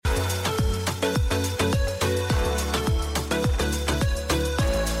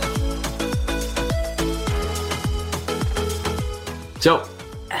So,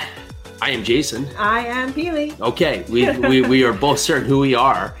 I am Jason. I am Peely. Okay, we are both certain who we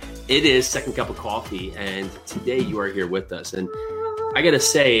are. It is Second Cup of Coffee, and today you are here with us. And I got to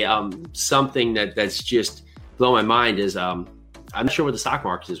say, something that's just blown my mind is I'm not sure what the stock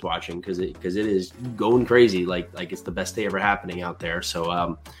market is watching because it is going crazy, like it's the best day ever happening out there.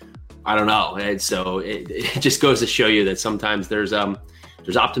 So I don't know, and so it just goes to show you that sometimes there's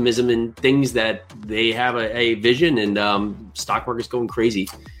optimism in things that they have a vision, and stock market's going crazy.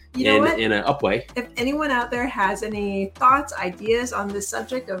 In an up way. If anyone out there has any thoughts, ideas on this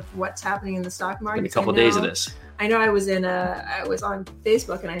subject of what's happening in the stock market, in a couple days of this. I know I was on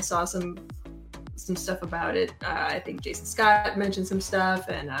Facebook and I saw some stuff about it. I think Jason Scott mentioned some stuff,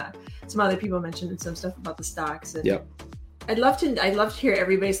 and some other people mentioned some stuff about the stocks. And yep. I'd love to hear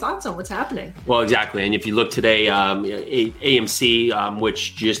everybody's thoughts on what's happening. Well, exactly. And if you look today, AMC,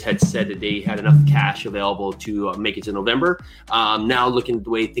 which just had said that they had enough cash available to make it to November, now looking at the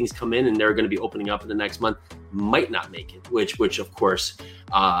way things come in and they're going to be opening up in the next month, might not make it, which of course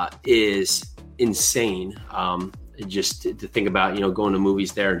is insane. Just to think about, going to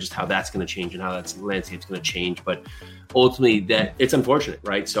movies there and just how that's going to change and how that landscape's going to change. But ultimately, that it's unfortunate,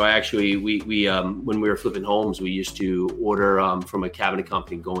 right? So I actually, we when we were flipping homes, we used to order from a cabinet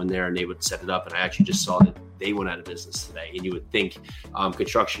company, go in there and they would set it up. And I actually just saw that they went out of business today. And you would think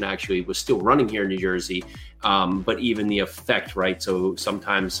construction actually was still running here in New Jersey, but even the effect, right? So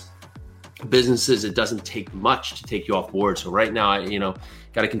sometimes businesses, it doesn't take much to take you off board. So right now,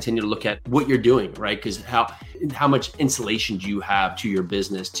 got to continue to look at what you're doing, right? Because how much insulation do you have to your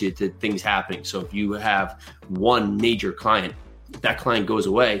business to things happening? So if you have one major client, that client goes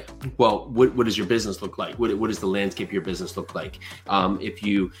away, well, what does your business look like? What does the landscape of your business look like? If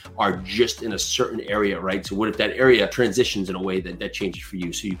you are just in a certain area, right? So what if that area transitions in a way that changes for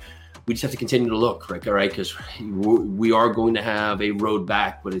you? So we just have to continue to look, right? All right, because we are going to have a road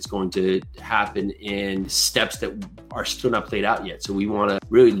back, but it's going to happen in steps that are still not played out yet. So we want to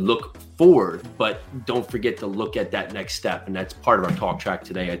really look forward, but don't forget to look at that next step. And that's part of our talk track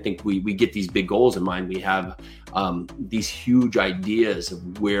today. I think we get these big goals in mind. We have these huge ideas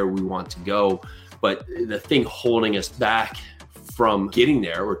of where we want to go, but the thing holding us back from getting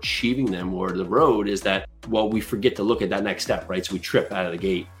there or achieving them or the road is that, well, we forget to look at that next step, right? So we trip out of the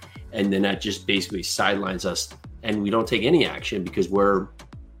gate. And then that just basically sidelines us and we don't take any action because we're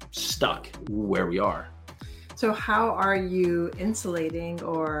stuck where we are. So how are you insulating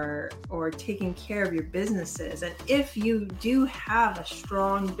or taking care of your businesses? And if you do have a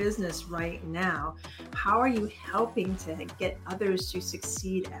strong business right now, how are you helping to get others to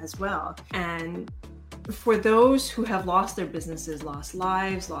succeed as well? And for those who have lost their businesses, lost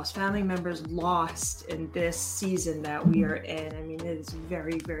lives, lost family members, lost in this season that we are in, I mean, it is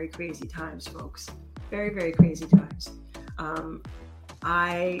very, very crazy times, folks. Very, very crazy times.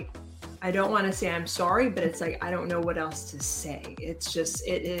 I don't want to say I'm sorry, but it's like I don't know what else to say. It's just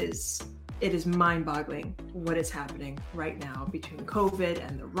it is mind-boggling what is happening right now between COVID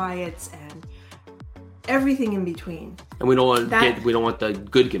and the riots and everything in between. And we don't want the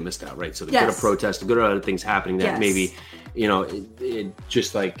good to get missed out, right? So the good of protest, the good of other things happening that maybe, it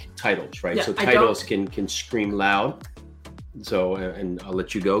just like titles, right? Yeah, so titles can scream loud. So, and I'll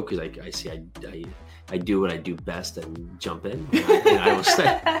let you go because I see I do what I do best and jump in. And I will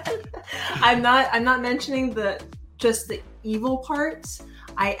say, I'm not mentioning just the evil parts.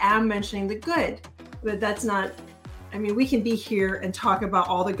 I am mentioning the good, but that's not. I mean, we can be here and talk about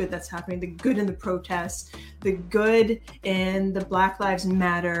all the good that's happening, the good in the protests, the good in the Black Lives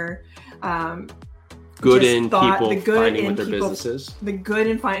Matter. Good in people finding their businesses. The good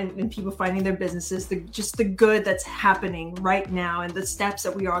in people finding their businesses, the good that's happening right now and the steps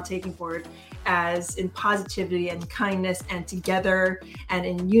that we are all taking forward as in positivity and kindness and together and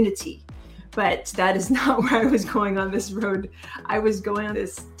in unity. But that is not where I was going on this road. I was going on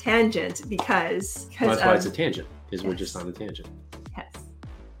this tangent because that's why it's a tangent. Because we're just on a tangent. Yes.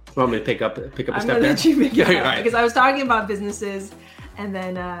 Want me to pick up a step there? I'm going to let you pick it up right. Because I was talking about businesses and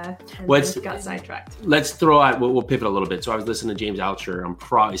then got sidetracked. Let's throw out, we'll pivot a little bit. So I was listening to James Altucher. I'm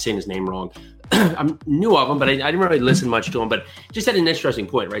probably saying his name wrong. I knew of him, but I didn't really listen much to him. But just had an interesting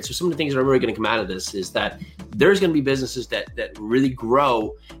point, right? So some of the things that are really going to come out of this is that there's going to be businesses that really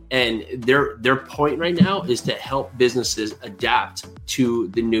grow, and their point right now is to help businesses adapt to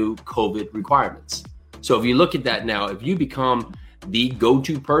the new COVID requirements. So if you look at that now, if you become the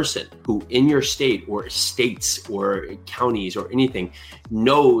go-to person who in your state or states or counties or anything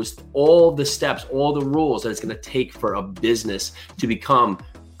knows all the steps, all the rules that it's going to take for a business to become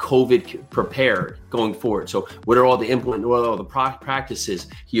COVID prepared going forward? So what are all the practices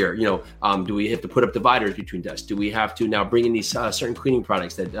here? Do we have to put up dividers between desks? Do we have to now bring in these certain cleaning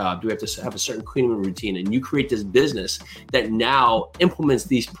products that do we have to have a certain cleaning routine? And you create this business that now implements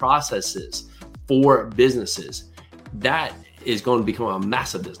these processes for businesses. That is going to become a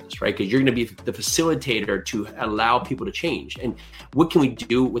massive business, right? Because you're going to be the facilitator to allow people to change. And what can we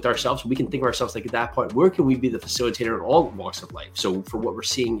do with ourselves? We can think of ourselves like at that point, where can we be the facilitator in all walks of life? So for what we're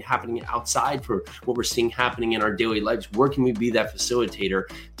seeing happening outside, for what we're seeing happening in our daily lives, where can we be that facilitator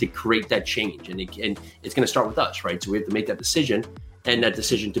to create that change? And it's going to start with us, right? So we have to make that decision, and that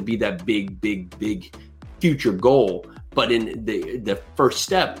decision to be that big future goal. But in the first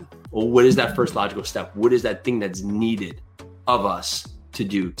step, well, what is that first logical step? What is that thing that's needed of us to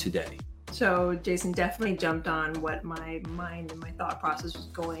do today? So Jason definitely jumped on what my mind and my thought process was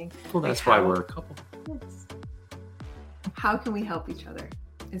going. Well, that's why we're a couple. Yes. How can we help each other?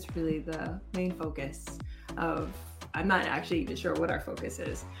 It's really the main focus of, I'm not actually even sure what our focus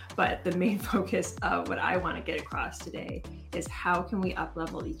is, but the main focus of what I want to get across today is how can we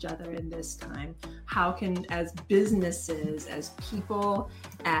up-level each other in this time? How can, as businesses, as people,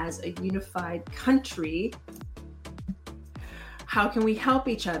 as a unified country, how can we help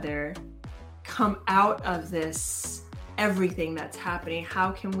each other come out of this, everything that's happening? How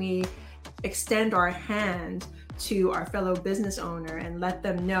can we extend our hand to our fellow business owner and let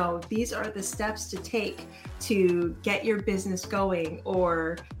them know these are the steps to take to get your business going,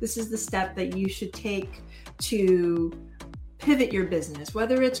 or this is the step that you should take to pivot your business,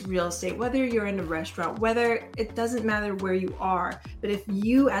 whether it's real estate, whether you're in a restaurant, whether it doesn't matter where you are. But if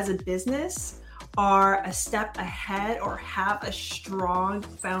you as a business are a step ahead or have a strong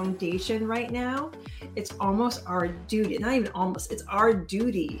foundation right now, it's almost our duty, not even almost, it's our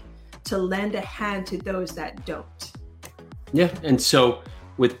duty to lend a hand to those that don't. Yeah. And so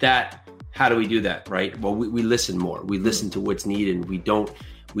with that, how do we do that, right? Well, we listen more. We listen to what's needed. We don't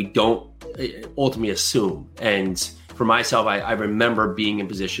ultimately assume. And for myself, I remember being in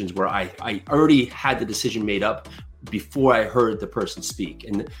positions where I already had the decision made up before I heard the person speak.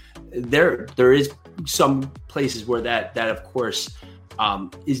 And there is some places where that of course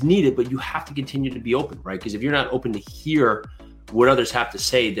is needed, but you have to continue to be open, right? Because if you're not open to hear what others have to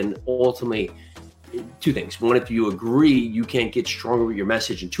say, then ultimately two things. One, if you agree, you can't get stronger with your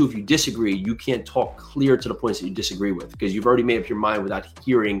message. And two, if you disagree, you can't talk clear to the points that you disagree with, because you've already made up your mind without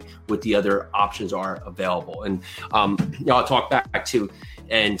hearing what the other options are available. And I'll talk back to,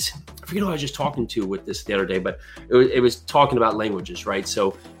 and I forget who I was just talking to with this the other day, but it was talking about languages, right?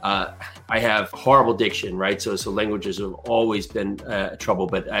 So I have horrible diction, right? So languages have always been trouble,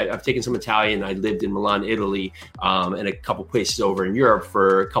 but I've taken some Italian. I lived in Milan, Italy, and a couple places over in Europe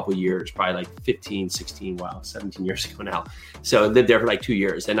for a couple of years, probably like 17 years ago now. So I lived there for like 2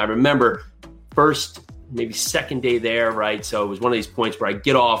 years. And I remember maybe second day there, right? So it was one of these points where I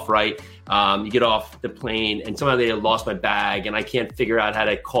get off, right? You get off the plane and somehow they had lost my bag and I can't figure out how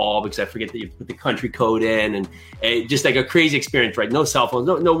to call because I forget that you put the country code in, and just like a crazy experience, right? No cell phones,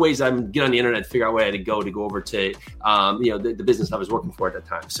 no ways I'm get on the internet to figure out where I had to go over to, the business I was working for at that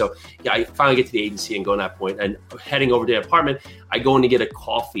time. So yeah, I finally get to the agency and go on that point, and heading over to the apartment, I go in to get a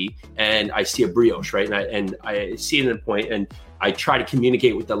coffee and I see a brioche, right? And I see it in a point, and I try to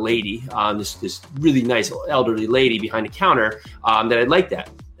communicate with the lady, this really nice elderly lady behind the counter, that I'd like that.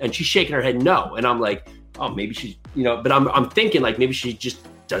 And she's shaking her head no. And I'm like, oh, maybe she's, but I'm thinking like maybe she just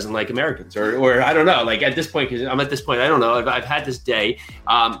doesn't like Americans or I don't know. Like at this point, because I'm at this point, I don't know. I've had this day.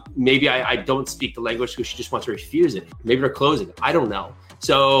 Maybe I don't speak the language because she just wants to refuse it. Maybe they're closing. I don't know.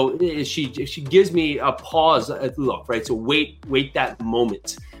 So if she gives me a pause, look, right? So wait that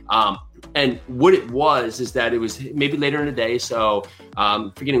moment. And what it was is that it was maybe later in the day. So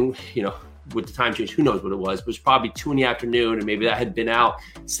forgetting, with the time change, who knows what it was. It was probably 2 p.m, and maybe that had been out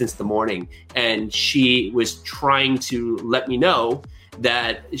since the morning. And she was trying to let me know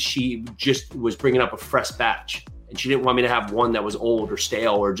that she just was bringing up a fresh batch. And she didn't want me to have one that was old or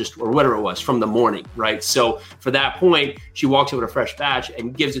stale or whatever it was from the morning, right? So for that point, she walks over to a fresh batch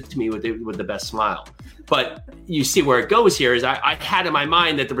and gives it to me with the best smile. But you see where it goes here is I had in my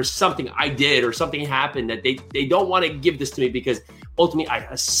mind that there was something I did or something happened that they don't want to give this to me, because ultimately I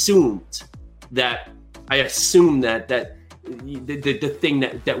assumed that the thing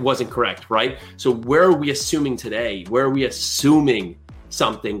that wasn't correct, right? So where are we assuming today? Where are we assuming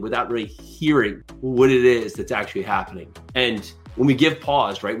something without really hearing what it is that's actually happening? And when we give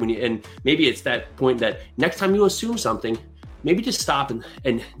pause, right? And maybe it's that point that next time you assume something, maybe just stop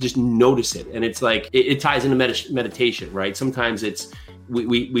and just notice it. And it's like, it ties into meditation, right? Sometimes it's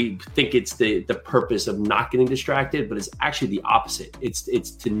we think it's the purpose of not getting distracted, but it's actually the opposite.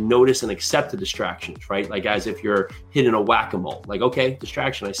 It's to notice and accept the distractions, right? Like as if you're hitting a whack-a-mole, like, okay,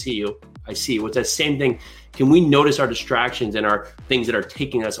 distraction, I see you. What's that same thing? Can we notice our distractions and our things that are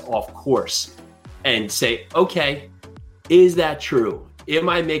taking us off course and say, okay, is that true? Am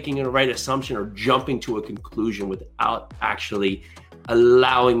I making a right assumption or jumping to a conclusion without actually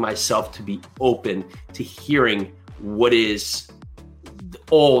allowing myself to be open to hearing what is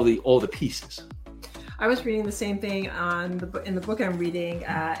all the pieces? I was reading the same thing in the book I'm reading,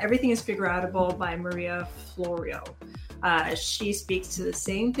 Everything is Figureoutable by Maria Florio. She speaks to the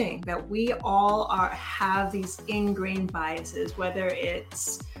same thing, that we all have these ingrained biases, whether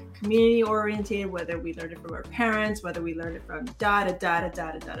it's community oriented, whether we learned it from our parents, whether we learned it from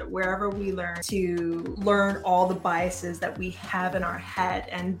wherever we learn all the biases that we have in our head.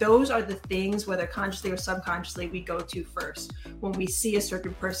 And those are the things, whether consciously or subconsciously, we go to first. When we see a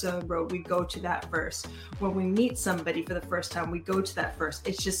certain person on the road, we go to that first. When we meet somebody for the first time, we go to that first.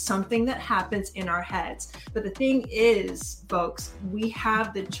 It's just something that happens in our heads. But the thing is, folks, we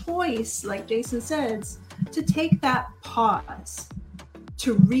have the choice, like Jason says, to take that pause,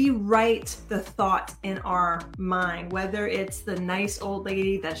 to rewrite the thought in our mind, whether it's the nice old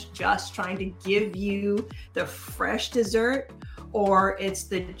lady that's just trying to give you the fresh dessert, or it's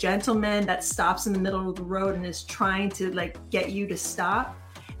the gentleman that stops in the middle of the road and is trying to get you to stop.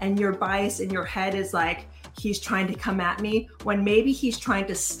 And your bias in your head is like, he's trying to come at me, when maybe he's trying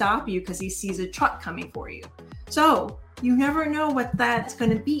to stop you because he sees a truck coming for you. So you never know what that's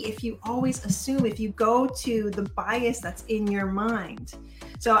going to be if you always assume, if you go to the bias that's in your mind.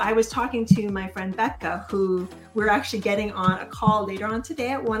 So I was talking to my friend Becca, who we're actually getting on a call later on today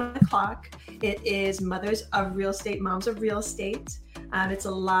at 1:00. It is Mothers of Real Estate, Moms of Real Estate.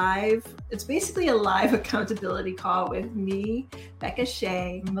 It's basically a live accountability call with me, Becca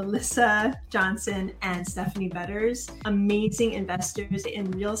Shea, Melissa Johnson, and Stephanie Betters, amazing investors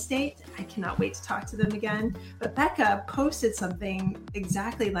in real estate. I cannot wait to talk to them again. But Becca posted something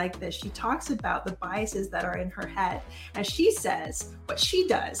exactly like this. She talks about the biases that are in her head. And she says what she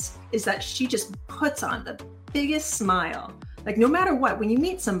does is that she just puts on the biggest smile. Like no matter what, when you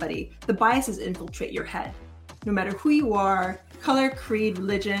meet somebody, the biases infiltrate your head. No matter who you are, color, creed,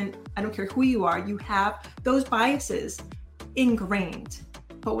 religion, I don't care who you are, you have those biases ingrained.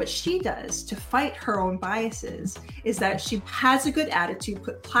 But what she does to fight her own biases is that she has a good attitude,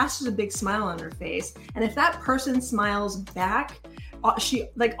 plasters a big smile on her face. And if that person smiles back, she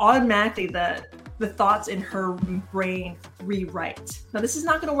automatically the thoughts in her brain rewrite. Now, this is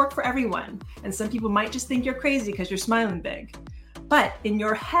not going to work for everyone. And some people might just think you're crazy because you're smiling big. But in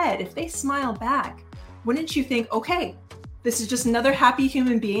your head, if they smile back, wouldn't you think, okay, this is just another happy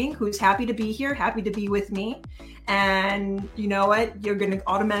human being who's happy to be here, happy to be with me. And you know what? You're going to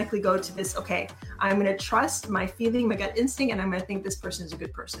automatically go to this, okay, I'm going to trust my feeling, my gut instinct, and I'm going to think this person is a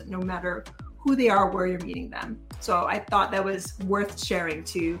good person, no matter who they are, where you're meeting them. So I thought that was worth sharing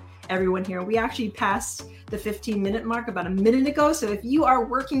to everyone here. We actually passed the 15-minute mark about a minute ago. So if you are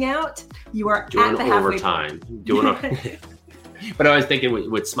working out, you are doing at the halfway overtime. But I was thinking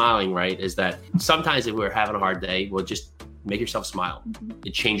with smiling, right, is that sometimes if we're having a hard day, we'll just make yourself smile.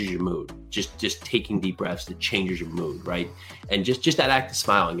 It changes your mood. Just taking deep breaths, it changes your mood, right? And just that act of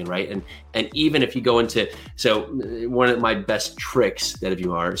smiling, right? And even if you go into, so one of my best tricks that if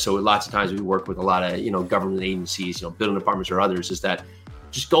you are, so lots of times we work with a lot of, government agencies, building departments or others, is that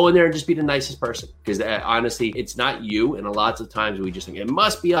just go in there and just be the nicest person. Because honestly, it's not you. And a lot of times we just think it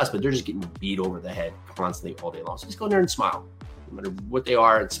must be us, but they're just getting beat over the head constantly all day long. So just go in there and smile, no matter what they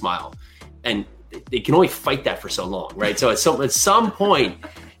are, and smile. And they can only fight that for so long, right? So at some point,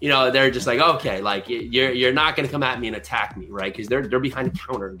 they're just like, okay, like you're not going to come at me and attack me, right? Because they're behind the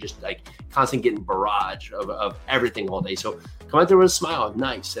counter and just like constantly getting barrage of everything all day. So come out there with a smile,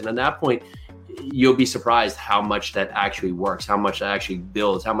 nice. And at that point, you'll be surprised how much that actually works, how much that actually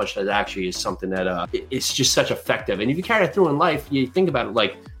builds, how much that actually is something that it's just such effective. And if you carry that through in life, you think about it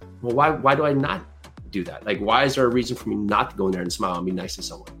like, well, why do I not do that? Like, why is there a reason for me not to go in there and smile and be nice to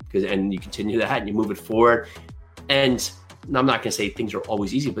someone? And you continue that and you move it forward. And I'm not going to say things are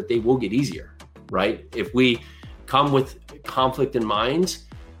always easy, but they will get easier, right? If we come with conflict in mind,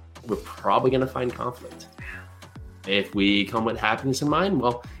 we're probably going to find conflict. If we come with happiness in mind,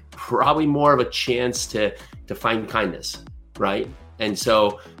 well, probably more of a chance to find kindness, right? And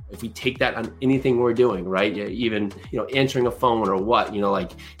so if we take that on anything we're doing, right? Even, answering a phone or what,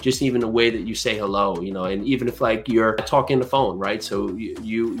 like just even the way that you say hello, and even if like you're talking the phone, right? So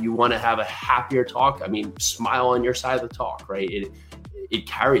you want to have a happier talk. I mean, smile on your side of the talk, right? it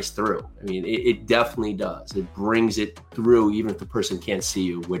carries through. I mean, it definitely does. It brings it through, even if the person can't see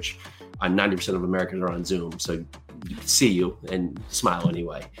you, which 90% of Americans are on Zoom. So you can see you and smile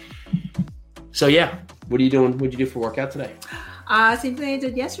anyway. So yeah, what are you doing? What'd you do for workout today? Same thing I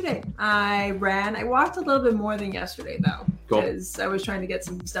did yesterday. I walked a little bit more than yesterday though, because I was trying to get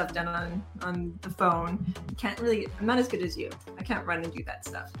some stuff done on the phone. I'm not as good as you. I can't run and do that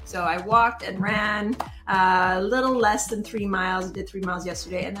stuff. So I walked and ran a little less than 3 miles. I did 3 miles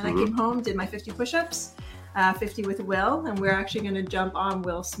yesterday. And then I came home, did my 50 push-ups. 50 with Will, and we're actually going to jump on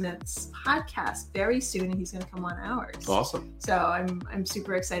Will Smith's podcast very soon, and he's going to come on ours. Awesome. So I'm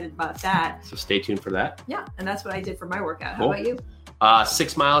super excited about that. So stay tuned for that. Yeah, and that's what I did for my workout. Cool. How about you?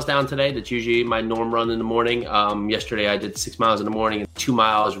 6 miles down today. That's usually my norm run in the morning. Yesterday I did 6 miles in the morning and 2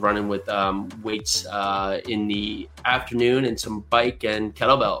 miles running with weights in the afternoon and some bike and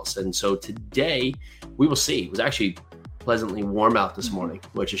kettlebells. And so today we will see. It was actually pleasantly warm out this morning,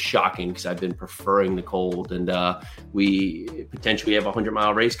 which is shocking because I've been preferring the cold. And we potentially have a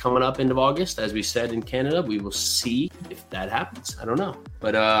 100-mile race coming up end of August, as we said, in Canada. We will see if that happens. I don't know,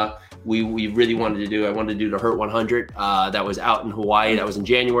 but we really wanted to do. I wanted to do the Hurt 100. That was out in Hawaii. That was in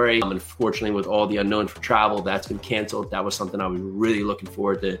January. Unfortunately, with all the unknown for travel, that's been canceled. That was something I was really looking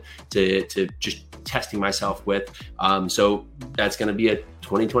forward to just testing myself with. So that's going to be a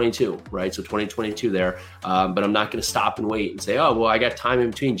 2022, right? So 2022 there. But I'm not going to stop and wait and say, oh, well, I got time in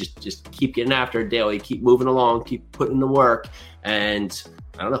between. Just keep getting after it daily, keep moving along, keep putting in the work. And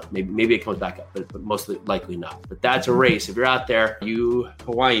I don't know, maybe it comes back up, but mostly likely not. But that's a race. If you're out there, you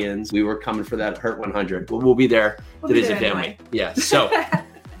Hawaiians, we were coming for that Hurt 100. We'll be there to visit family. Anyway. Yeah. So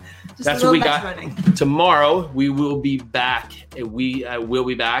that's what we got. Running. Tomorrow we will be back. We will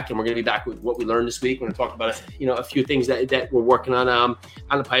be back, and we're going to be back with what we learned this week. We're going to talk about a few things that we're working on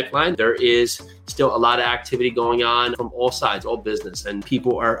the pipeline. There is still a lot of activity going on from all sides, all business, and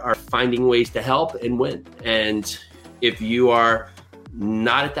people are finding ways to help and win. And if you are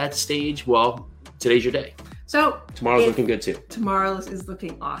not at that stage, well, today's your day. So tomorrow's looking good too. Tomorrow is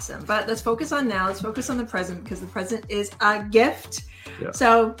looking awesome. But let's focus on now. Let's focus on the present, because the present is a gift. Yeah.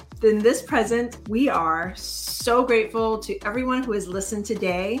 So in this present, we are so grateful to everyone who has listened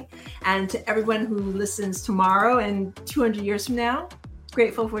today and to everyone who listens tomorrow and 200 years from now.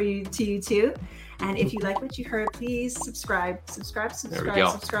 Grateful to you too. And if you like what you heard, please subscribe. You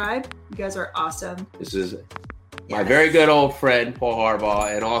guys are awesome. This is my very good old friend Paul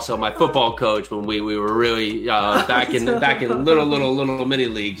Harbaugh, and also my football coach when we were really back in little mini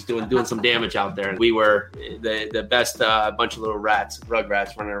leagues doing some damage out there. And we were the best bunch of little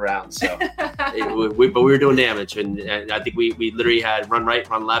rugrats running around. So, but we were doing damage, and I think we literally had run right,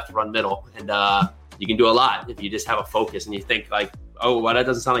 run left, run middle, and you can do a lot if you just have a focus and you think like, oh, well, that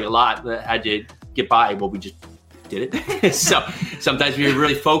doesn't sound like a lot. How'd you get by? Well, we just did it. So sometimes when you're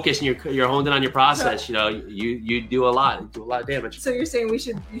really focused and you're honed in on your process, you do a lot of damage. So you're saying we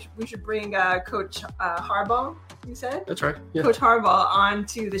should bring Coach Harbaugh, you said? That's right. Yeah. Coach Harbaugh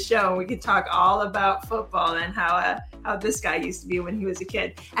onto the show. We could talk all about football and how this guy used to be when he was a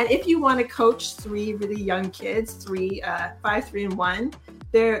kid. And if you want to coach 3 really young kids, 5, 3, and 1,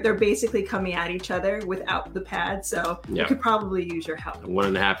 they're basically coming at each other without the pad, so you could probably use your help. A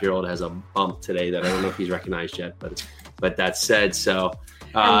 1.5-year-old has a bump today that I don't know if he's recognized yet, but that said, so.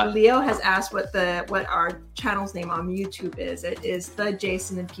 And Leo has asked what our channel's name on YouTube is. It is the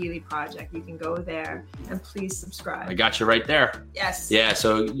Jason and Peely Project. You can go there and please subscribe. I got you right there. Yes. Yeah.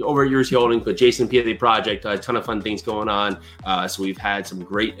 So over at Yersey Holdings, but Jason and Peely Project, a ton of fun things going on. So we've had some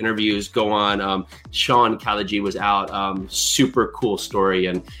great interviews go on. Sean Callagy was out. Super cool story,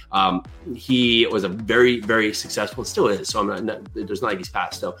 and he was a very, very successful, still is. So there's not like he's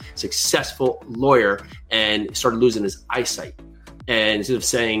passed. So successful lawyer, and started losing his eyesight. And instead of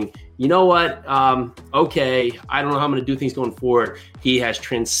saying, you know what, okay, I don't know how I'm going to do things going forward, he has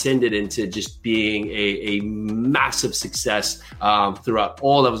transcended into just being a massive success throughout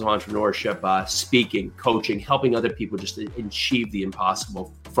all levels of entrepreneurship, speaking, coaching, helping other people just achieve the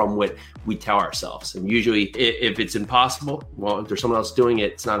impossible from what we tell ourselves. And usually if it's impossible, well, if there's someone else doing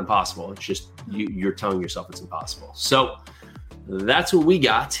it, it's not impossible. It's just you're telling yourself it's impossible. So that's what we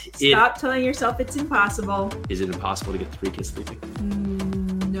got. Stop telling yourself it's impossible. Is it impossible to get 3 kids sleeping?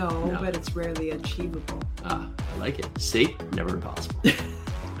 No, but it's rarely achievable. I like it. See? Never impossible.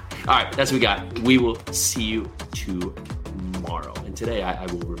 All right, that's what we got. We will see you tomorrow. And today I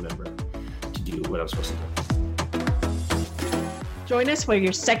will remember to do what I'm supposed to do. Join us for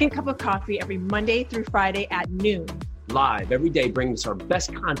your second cup of coffee every Monday through Friday at noon. Live every day, bringing us our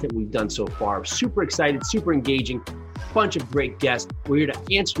best content we've done so far. Super excited, super engaging. bunch of great guests. We're here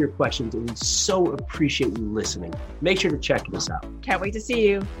to answer your questions, and we so appreciate you listening. Make sure to check us out. Can't wait to see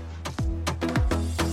you.